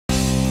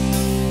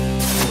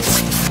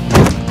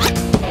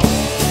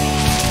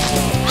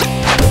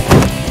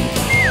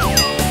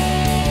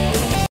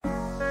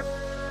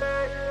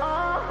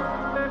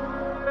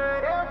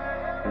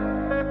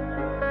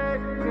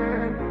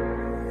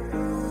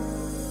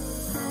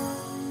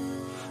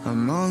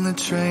I'm on the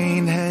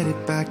train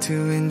headed back to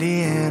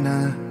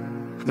Indiana.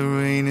 The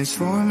rain is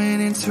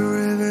forming into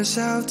rivers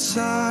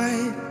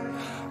outside,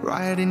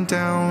 writing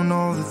down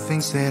all the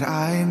things that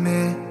I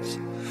miss,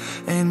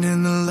 and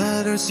in the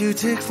letters you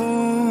take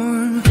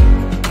form.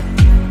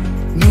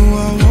 No,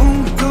 I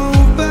won't go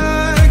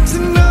back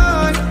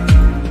tonight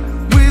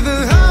with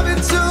the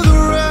habits of the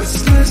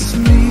restless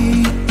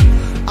me.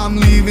 I'm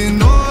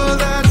leaving all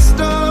that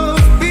stuff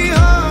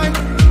behind.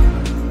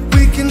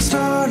 We can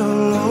start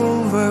all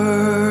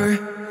over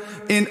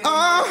in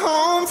our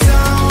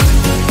hometown,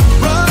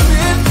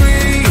 running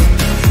free.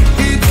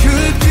 It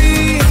could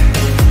be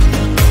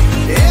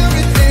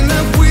everything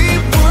that we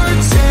were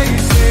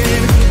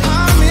chasing.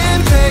 I'm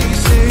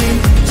impatient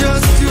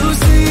just to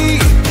see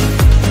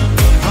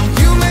how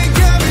you make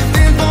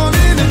everything fall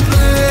into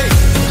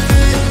place.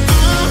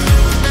 How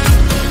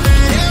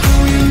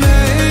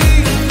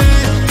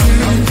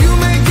you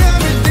make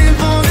everything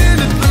fall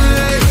into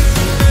place.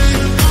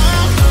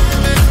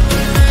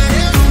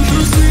 You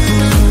see,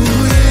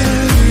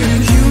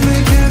 you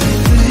make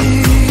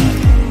everything.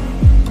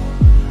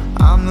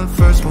 I'm the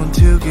first one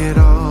to get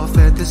off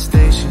at the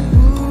station.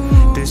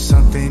 There's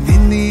something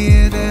in the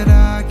air that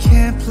I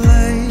can't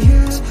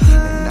place,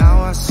 and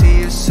now I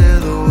see a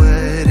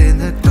silhouette in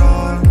the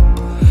dark.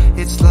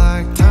 It's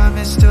like time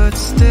has stood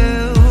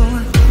still.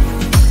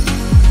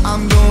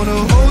 I'm gonna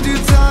hold you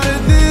tighter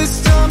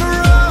this time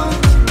around.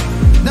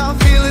 Now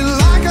feeling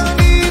like I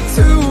need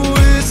to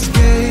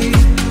escape.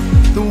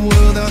 The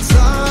world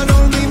outside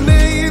only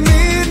made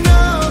me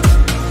numb,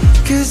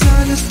 'cause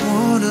I just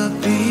wanna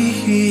be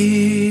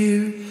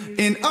here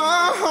in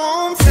our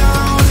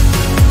hometown,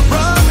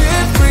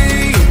 running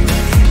free.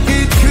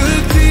 It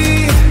could be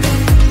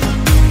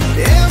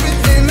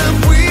everything that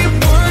we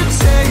were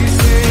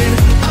chasing.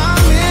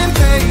 I'm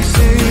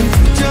impatient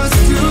just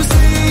to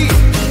see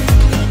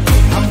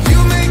how you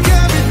make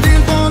everything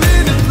fall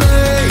into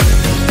place.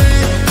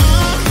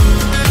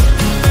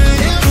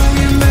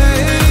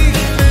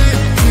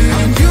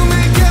 How you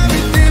make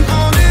everything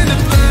fall into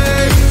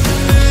place.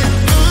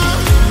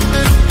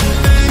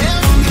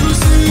 You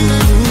see,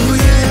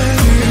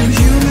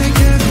 you make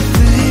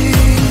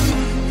everything.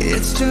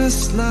 It's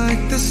just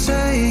like the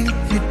saying,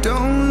 you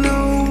don't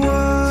know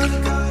what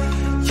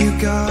you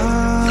got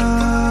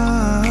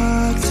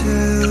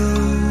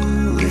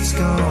till it's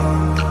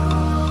gone.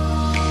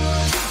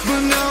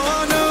 But now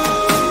I know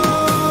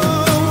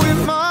in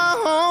my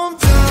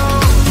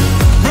hometown,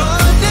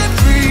 running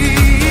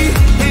free,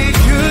 it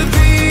could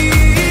be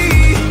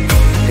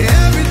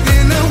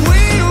everything that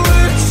we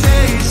were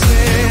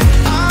chasing.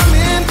 I'm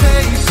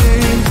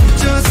impatient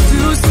just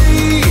to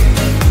see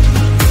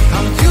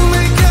how you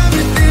make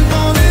everything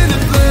fall into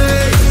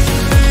place.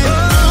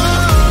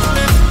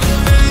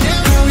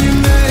 How you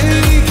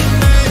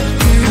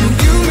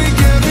make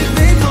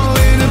everything fall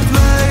into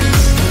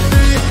place.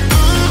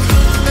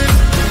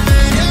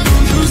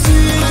 You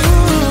see,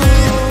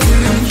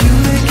 you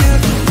make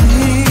everything. You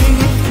see.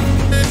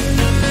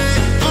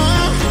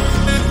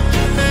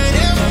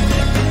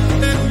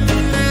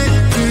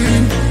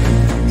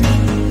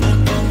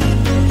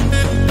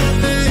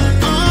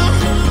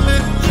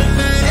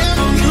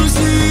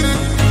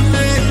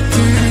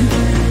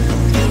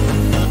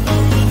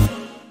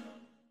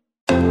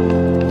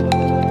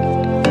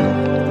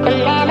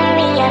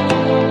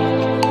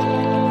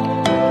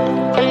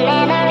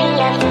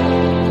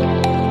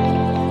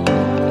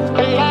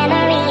 The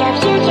memory of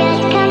you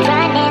just come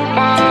running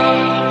back.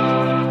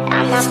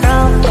 I'm not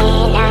broken,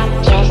 I'm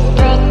just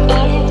split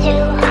in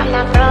two. I'm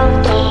not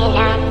broken,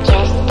 I'm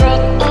just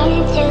split in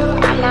two.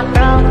 I'm not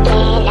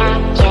broken,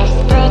 I'm just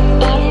split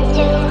in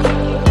two.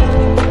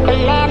 The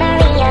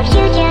memory of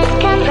you just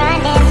come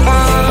running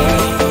back.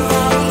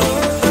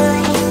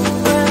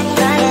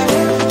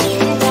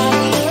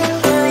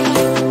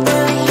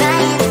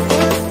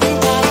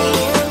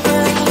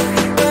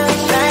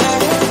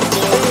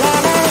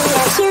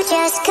 You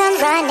just come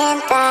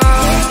running back.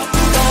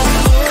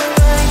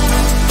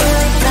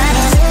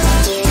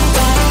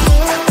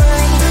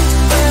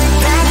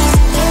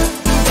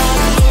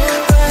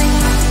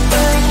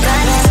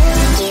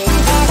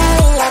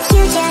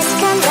 You just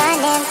come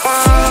running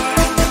back.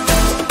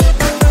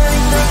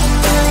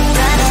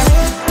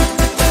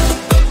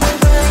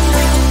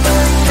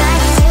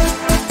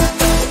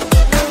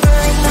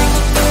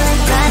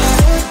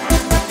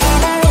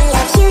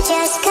 You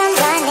just come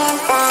running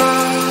back.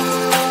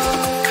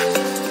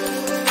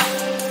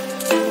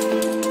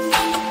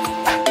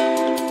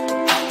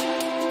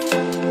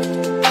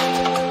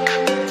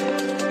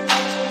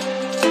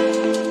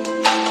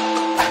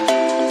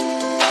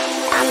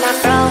 I'm not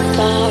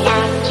broken,